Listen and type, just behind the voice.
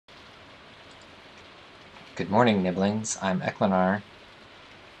Good morning, Niblings. I'm Eklinaar.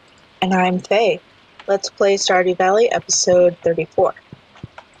 And I'm Faye. Let's play Stardew Valley, episode 34.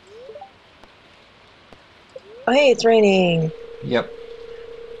 Oh, hey, it's raining. Yep,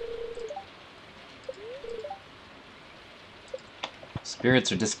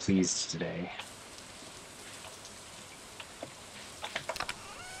 spirits are displeased today.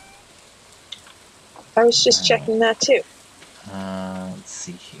 I was just Alright, checking that too. let's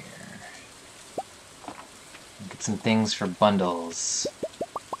see here. Get some things for bundles.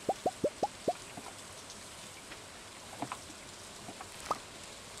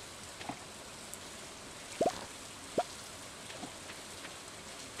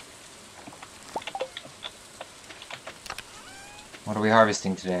 What are we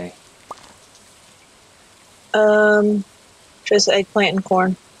harvesting today? Um, just eggplant and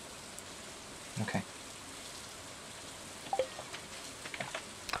corn. Okay.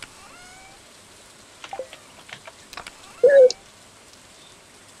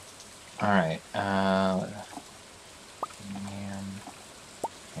 Alright, yam,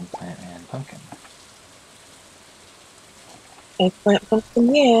 eggplant, and pumpkin. Eggplant,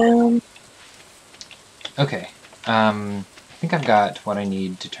 pumpkin, yam. Okay, I think I've got what I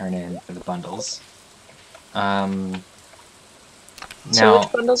need to turn in for the bundles. Um, So which Now,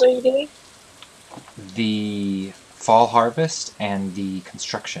 bundles are you doing? the fall harvest and the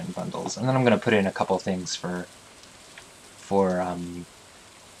construction bundles, and then I'm going to put in a couple things for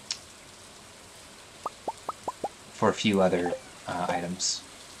for a few other items,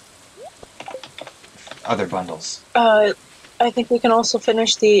 other bundles. Uh, I think we can also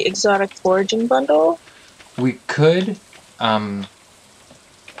finish the exotic foraging bundle. We could, um,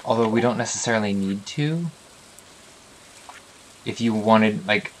 although we don't necessarily need to. If you wanted,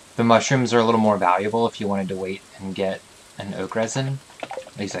 like, the mushrooms are a little more valuable if you wanted to wait and get an oak resin.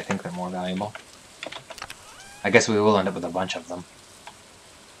 At least I think they're more valuable. I guess we will end up with a bunch of them.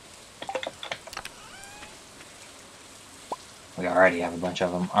 We already have a bunch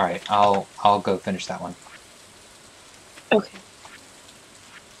of them. All right, I'll go finish that one. Okay.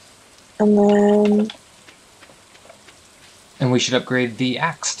 And then, And we should upgrade the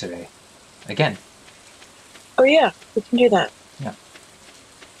axe today. Again. oh yeah, we can do that. Yeah.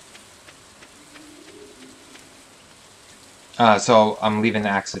 So I'm leaving the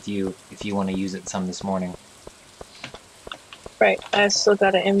axe with you if you want to use it some this morning. Right, I still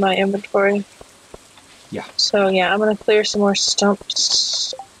got it in my inventory. Yeah. So yeah, I'm gonna clear some more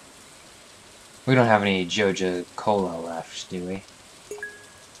stumps. We don't have any Joja Cola left, do we?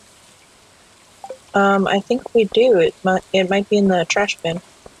 I think we do. It might be in the trash bin.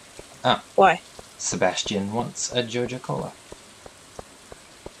 Ah, Why? Sebastian wants a Joja Cola.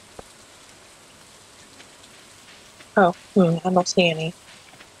 Oh, I don't see any.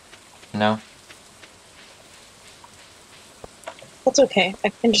 No? That's okay. I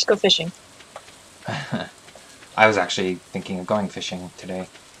can just go fishing. I was actually thinking of going fishing today,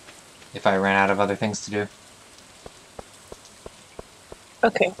 if I ran out of other things to do.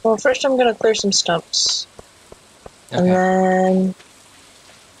 Okay, well, first I'm gonna clear some stumps. And Okay. then,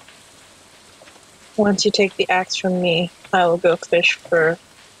 once you take the axe from me, I will go fish for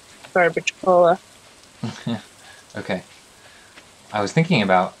garbage cola. Okay. I was thinking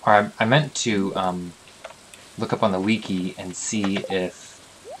about, or I meant to look up on the wiki and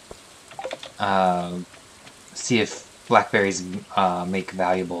uh, see if blackberries make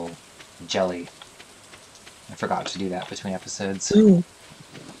valuable jelly. I forgot to do that between episodes. Mm.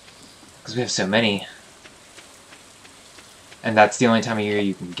 Because we have so many. And that's the only time of year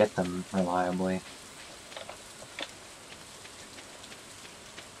you can get them reliably.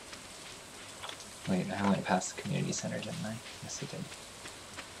 Wait, I went past the community center, didn't I? Yes, I did.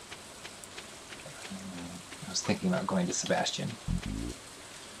 I was thinking about going to Sebastian,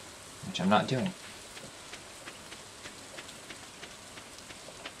 which I'm not doing.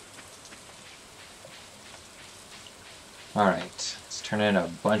 Alright, let's turn in a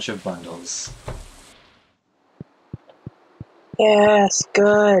bunch of bundles. Yes,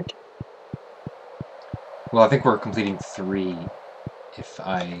 good. Well, I think we're completing 3, if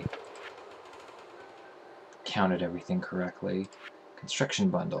I counted everything correctly. Construction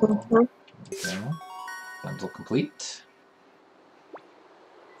bundle. Hmm. There we go. Bundle complete.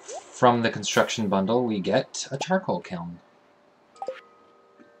 From the construction bundle, we get a charcoal kiln.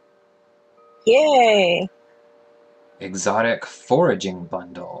 Yay! Exotic foraging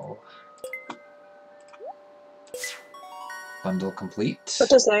bundle. Bundle complete. What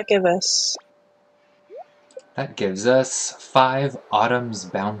does that give us? That gives us 5 Autumn's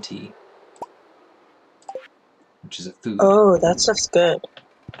Bounty, which is a food. Oh, that stuff's good.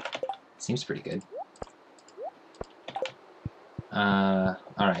 Seems pretty good.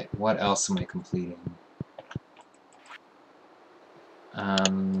 Alright, what else am I completing?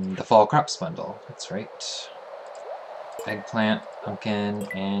 The fall crops bundle, that's right. Eggplant, pumpkin,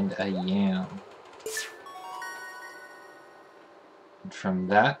 and a yam. And from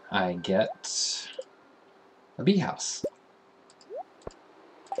that, I get a bee house.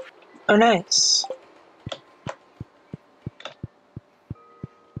 Oh, nice.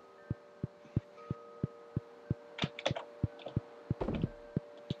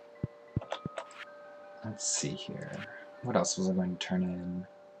 Let's see here. What else was I going to turn in?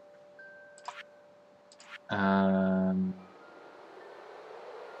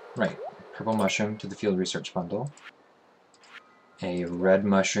 Right. Purple mushroom to the field research bundle. A red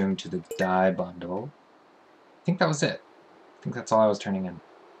mushroom to the dye bundle. I think that was it. I think that's all I was turning in.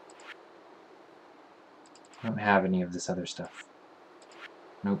 I don't have any of this other stuff.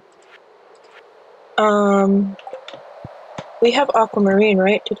 Nope. We have aquamarine,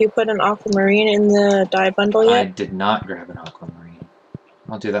 right? Did you put an aquamarine in the dye bundle I yet? did not grab an aquamarine.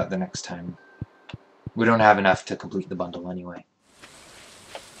 I'll do that the next time. We don't have enough to complete the bundle anyway.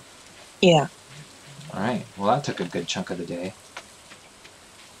 Yeah. Alright, well that took a good chunk of the day.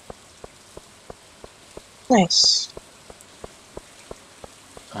 Nice.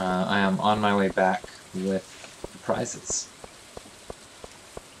 I am on my way back with the prizes.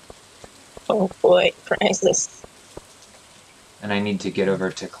 Oh boy, prizes. And I need to get over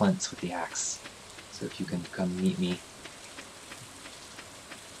to Clint's with the axe. So if you can come meet me.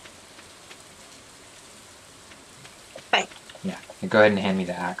 Hi. Yeah, go ahead and hand me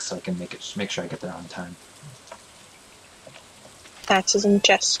the axe so I can make sure I get there on time. Axes in the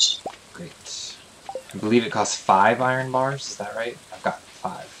chest. Great. I believe it costs 5 iron bars, is that right? I've got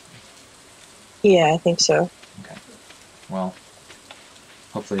 5. Yeah, I think so. Okay. Well,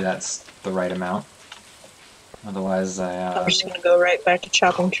 hopefully that's the right amount. Otherwise, I'm just gonna go right back to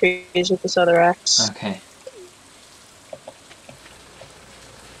chopping trees with this other axe. Okay.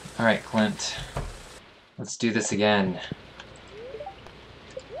 Alright, Clint. Let's do this again.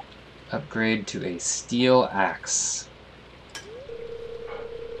 Upgrade to a steel axe.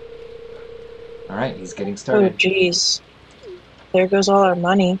 Alright, he's getting Oh, started. jeez. There goes all our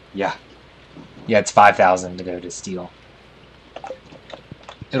money. Yeah. Yeah, it's 5,000 to go to steel.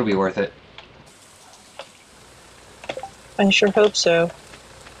 It'll be worth it. I sure hope so.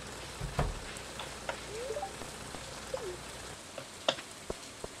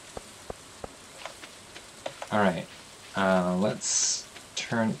 Alright. Let's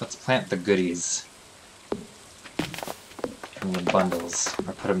plant the goodies from the bundles,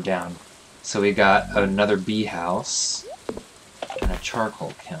 or put them down. So we got another bee house and a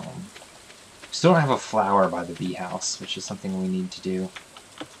charcoal kiln. Still don't have a flower by the bee house, which is something we need to do.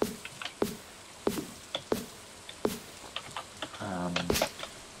 And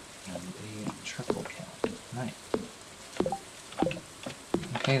a charcoal kiln. Right.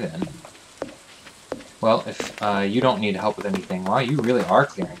 Okay then. Well, if you don't need help with anything, wow, you really are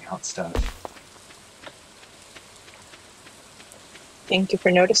clearing out stuff. Thank you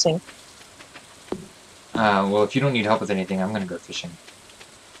for noticing. Well, if you don't need help with anything, I'm gonna go fishing.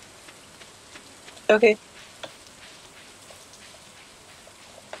 Okay.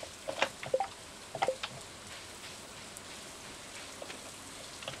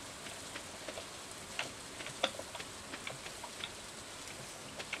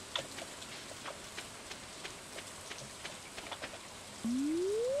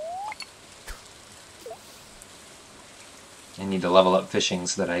 I need to level up fishing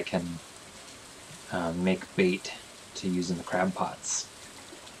so that I can make bait to use in the crab pots.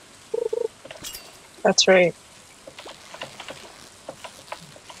 That's right.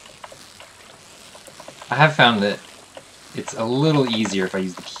 I have found that it's a little easier if I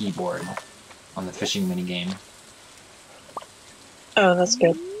use the keyboard on the fishing minigame. Oh, that's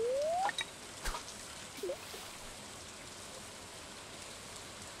good.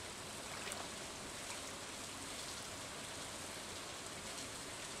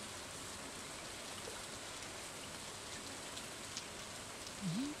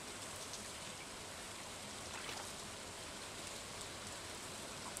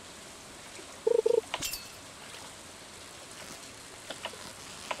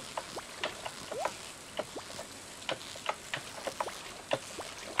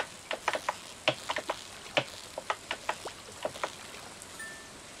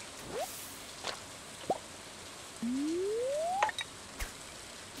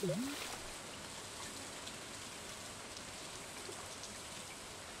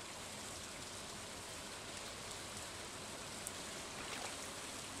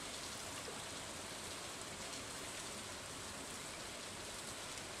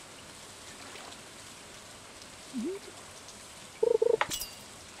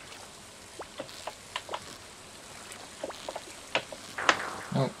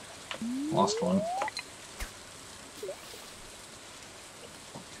 Lost one.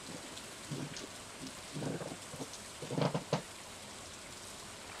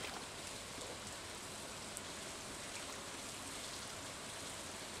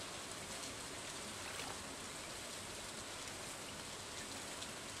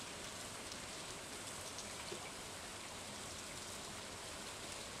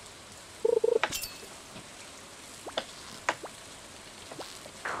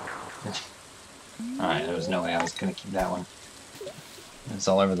 Alright, there was no way I was gonna keep that one. It's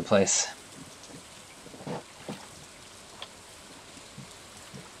all over the place.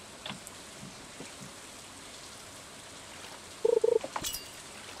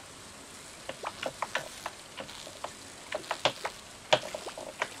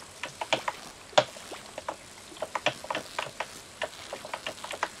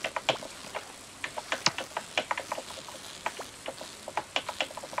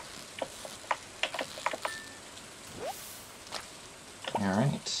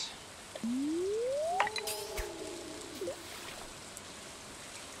 Alright.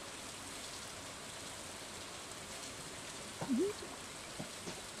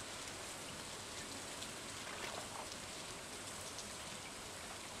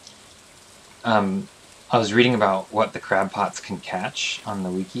 I was reading about what the crab pots can catch on the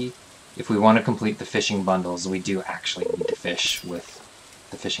wiki. If we want to complete the fishing bundles, we do actually need to fish with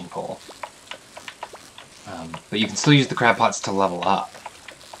the fishing pole. But you can still use the crab pots to level up,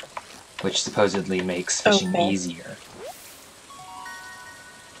 which supposedly makes fishing easier.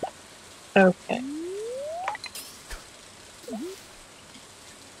 Okay.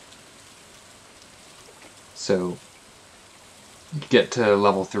 So, get to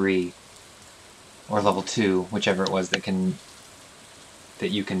level 3, or level 2, whichever it was that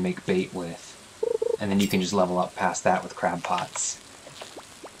you can make bait with, and then you can just level up past that with crab pots.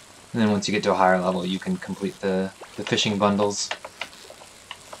 And then once you get to a higher level, you can complete the fishing bundles.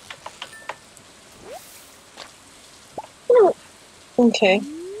 Okay.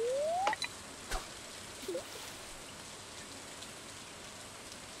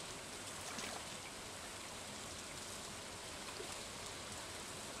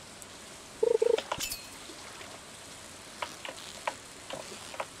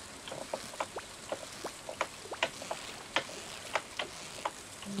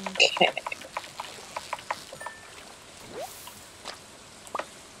 Okay.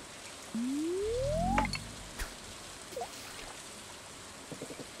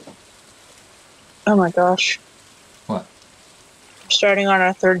 Oh my gosh. What? We're starting on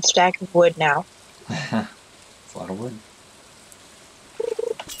our 3rd stack of wood now. It's a lot of wood.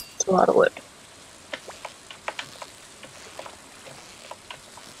 It's a lot of wood.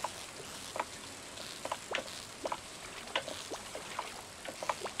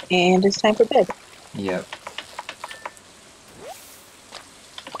 And it's time for bed. Yep.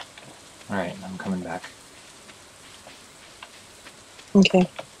 Alright, I'm coming back. Okay.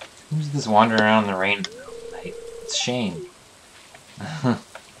 Who's this wandering around in the rain? Hey, it's Shane.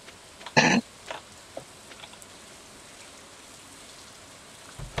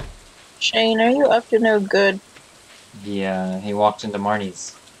 Shane, are you up to no good? He walked into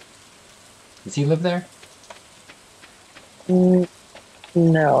Marnie's. Does he live there?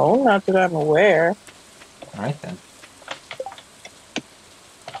 No, not that I'm aware. Alright then.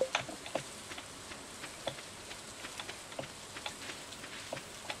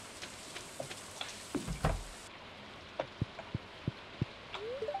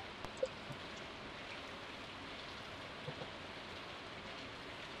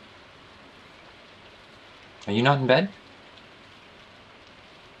 Are you not in bed?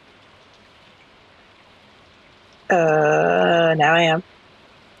 Now I am.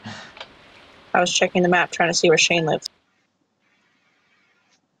 I was checking the map trying to see where Shane lives.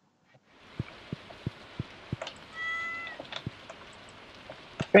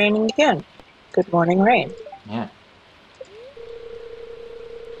 Raining again. Good morning, rain. Yeah.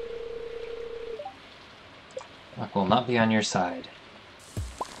 Luck will not be on your side.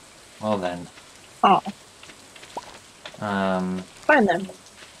 Well then. Oh, Um, fine then.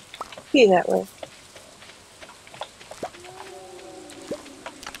 Be that way.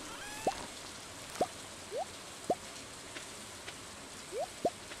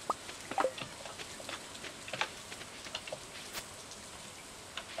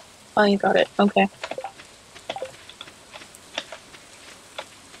 Oh, you got it. Okay.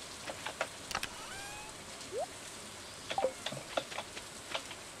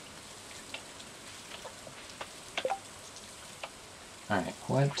 alright,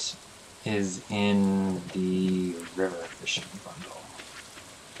 what is in the river fishing bundle?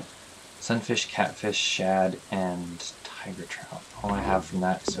 Sunfish, catfish, shad, and tiger trout. All I have from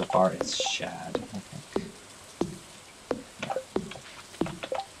that so far is shad, I think. Yeah.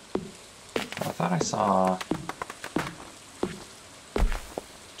 I thought I saw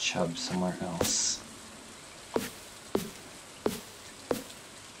chub somewhere else.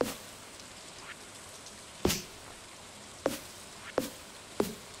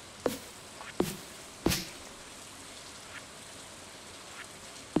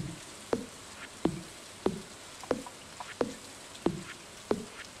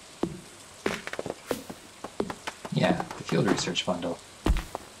 Yeah, the field research bundle.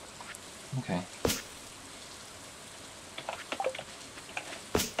 Okay.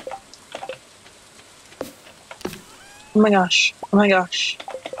 Oh my gosh. Oh my gosh.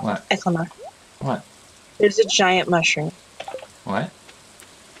 What? Eklinaar. What? There's a giant mushroom. What?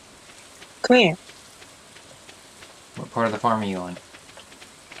 Come here. What part of the farm are you on?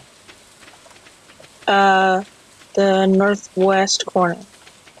 The northwest corner.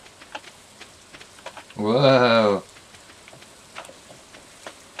 Whoa!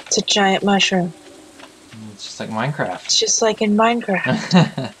 It's a giant mushroom. It's just like Minecraft. It's just like in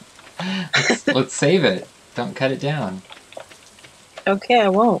Minecraft. let's save it. Don't cut it down. Okay, I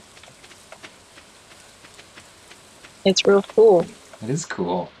won't. It's real cool. It is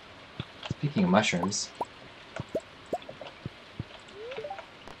cool. Speaking of mushrooms.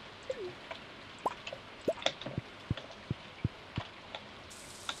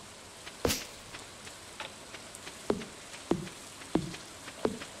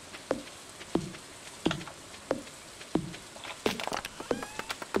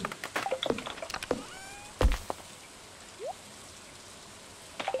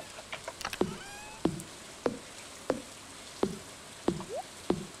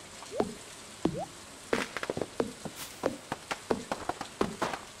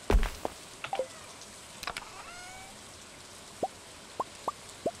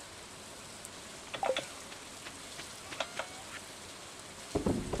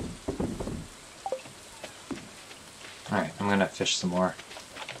 Alright, I'm gonna fish some more.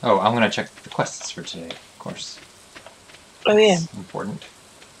 Oh, I'm gonna check the quests for today, of course. Oh yeah. It's important.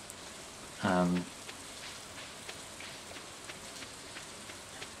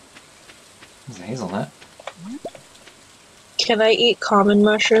 There's a hazelnut. Can I eat common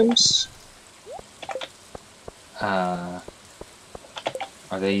mushrooms? Are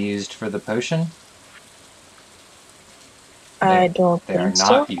they used for the potion? I don't They are think so.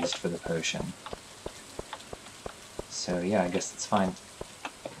 not used for the potion. So yeah, I guess it's fine.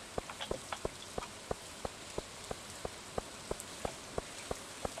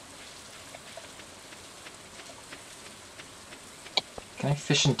 Can I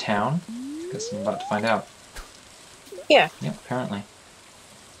fish in town? Guess I'm about to find out. Yeah. Yep, apparently.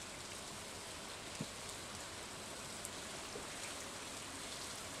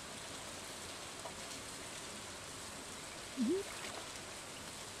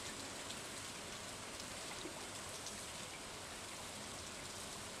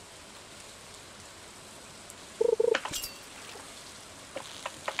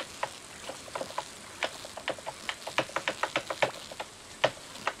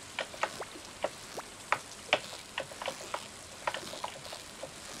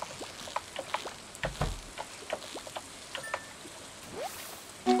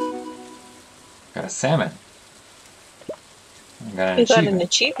 Got a salmon. I got an You got achievement. an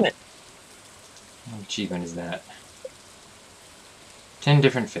achievement. What achievement is that? 10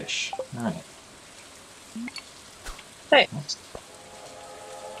 different fish. Alright. Right.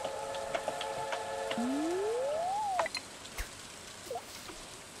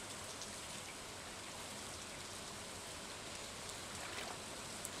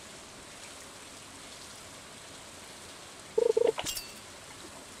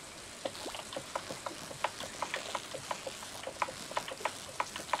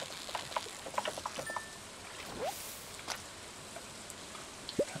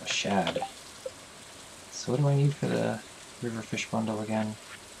 Got a shad. So what do I need for the river fish bundle again?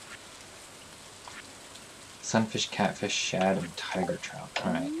 Sunfish, catfish, shad, and tiger trout.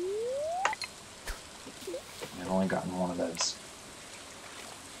 Alright. I've only gotten one of those.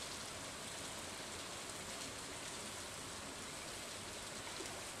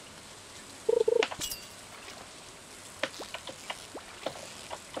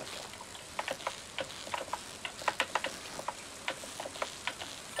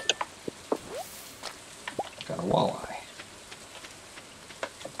 Got a walleye.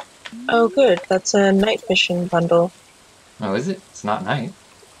 Oh good, that's a night fishing bundle. Oh, is it? It's not night.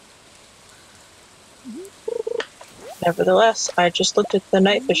 Nevertheless, I just looked at the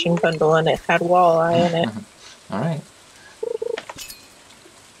night fishing bundle and it had walleye in it. Alright.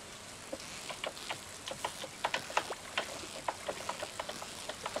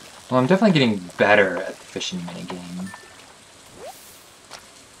 Well, I'm definitely getting better at the fishing minigame.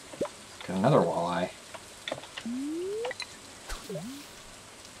 Got another walleye.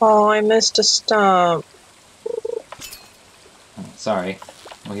 Oh, I missed a stump. Oh, sorry.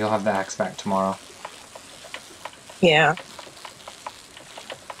 Well, you'll have the axe back tomorrow. Yeah.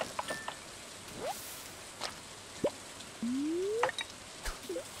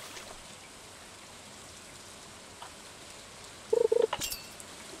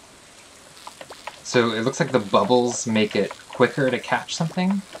 So it looks like the bubbles make it quicker to catch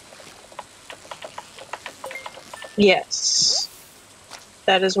something? Yes.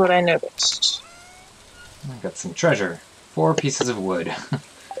 That is what I noticed. I got some treasure. 4 pieces of wood.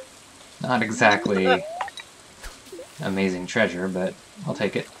 Not exactly amazing treasure, but I'll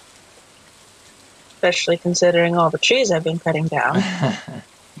take it. Especially considering all the trees I've been cutting down.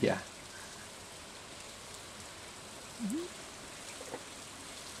 Yeah.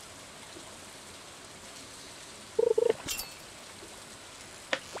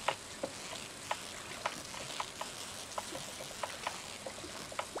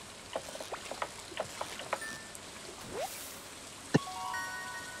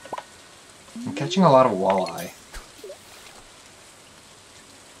 I'm catching a lot of walleye.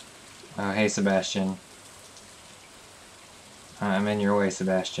 Oh, hey, Sebastian. I'm in your way,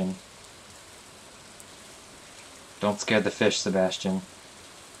 Sebastian. Don't scare the fish, Sebastian.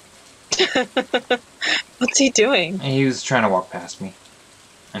 What's he doing? He was trying to walk past me.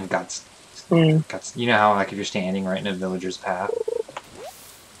 And got... You know how, like, if you're standing right in a villager's path?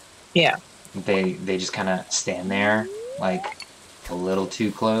 Yeah. They just kind of stand there, like, a little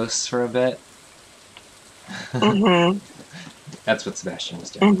too close for a bit. Mm-hmm. That's what Sebastian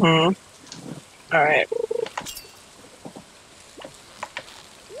was doing. Mm-hmm. Alright.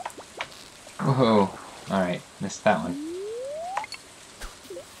 Whoa. Alright, missed that one.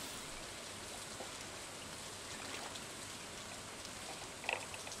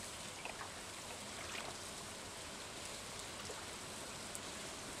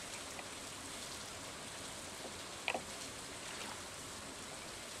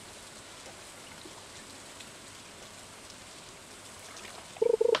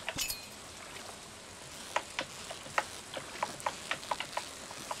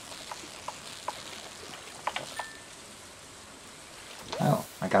 Oh,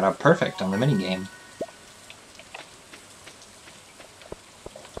 I got a perfect on the minigame.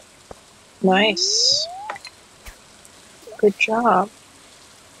 Nice. Good job.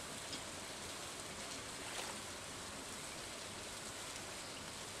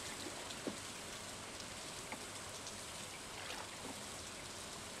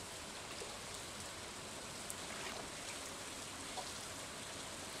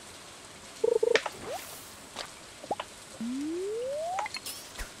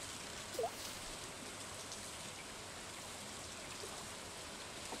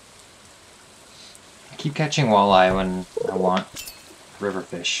 I keep catching walleye when I want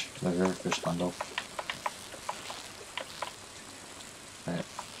riverfish, the riverfish bundle. But,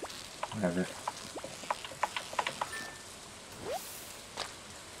 whatever.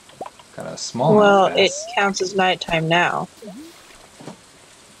 Got a smallmouth Well, bass. it counts as nighttime now.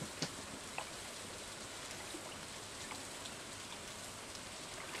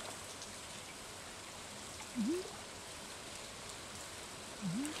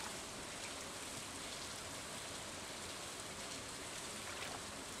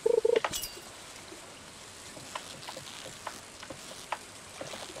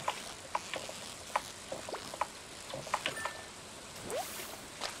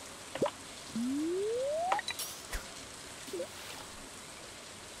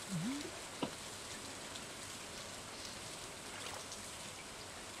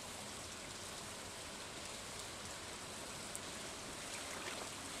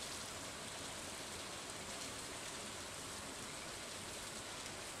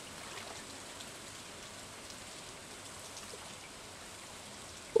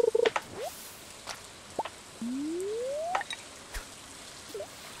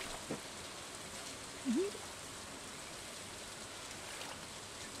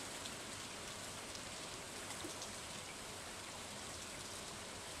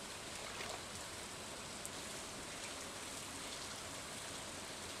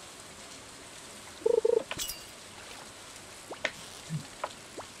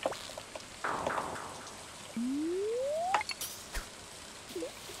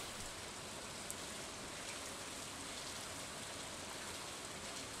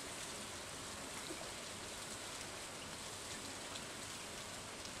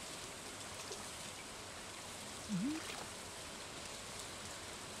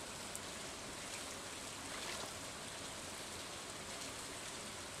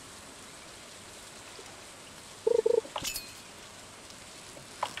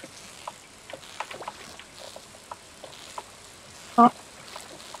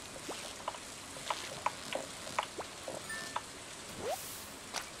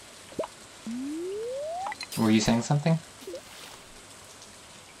 Were you saying something?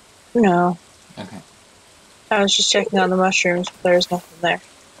 No. Okay. I was just checking on the mushrooms, but there's nothing there.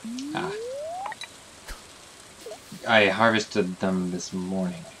 Ah. I harvested them this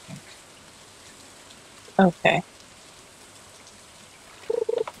morning, I think. Okay.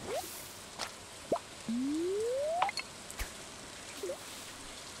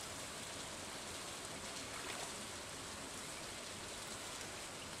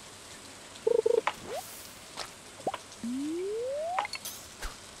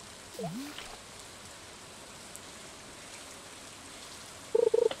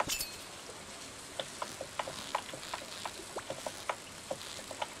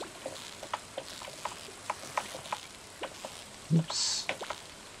 Oops.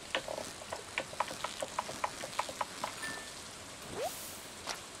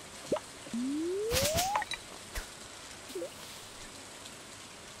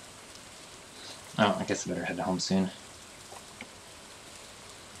 Oh, I guess I better head home soon.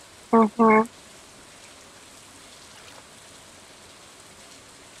 Mm-hmm.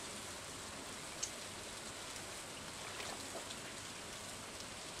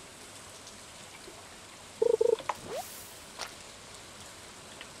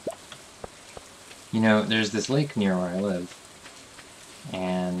 You know, there's this lake near where I live,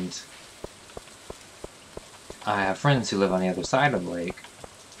 and I have friends who live on the other side of the lake.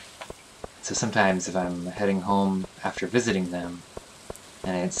 So sometimes if I'm heading home after visiting them,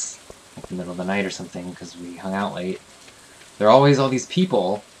 and it's like the middle of the night or something because we hung out late, there are always all these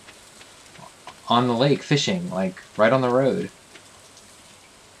people on the lake fishing, like right on the road.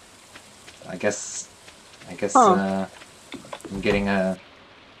 I guess Huh. I'm getting a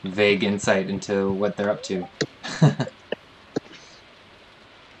vague insight into what they're up to.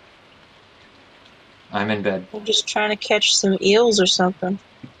 I'm in bed. I'm just trying to catch some eels or something.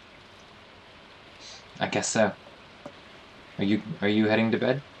 I guess so. Are you heading to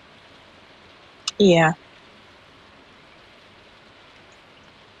bed? Yeah.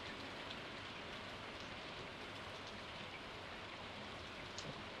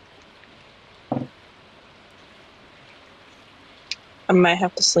 I might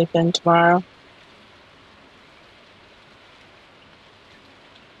have to sleep in tomorrow.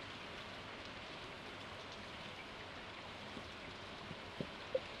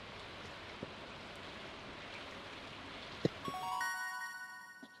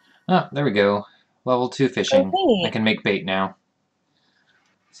 Ah, there we go. Level 2 Oh, fishing. I wait. can make bait now.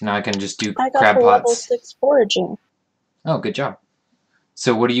 So now I can just do I got the crab level pots. 6 foraging. Oh, good job.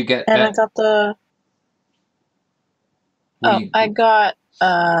 So what do you get And I that? got the... What do Oh, you... I got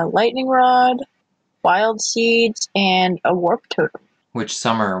a lightning rod, wild seeds, and a warp totem. Which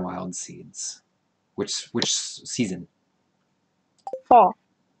summer wild seeds? Which season? Fall.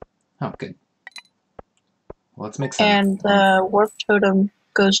 Oh, good. Well, let's make some. And the warp totem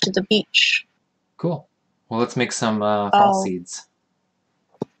goes to the beach. Cool. Well, let's make some fall Oh, seeds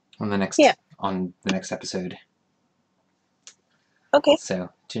yeah. on the next episode. Okay. So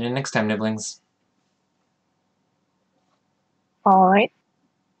tune in next time, Nibblings. All right.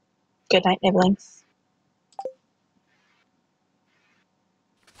 Good night, Niblings.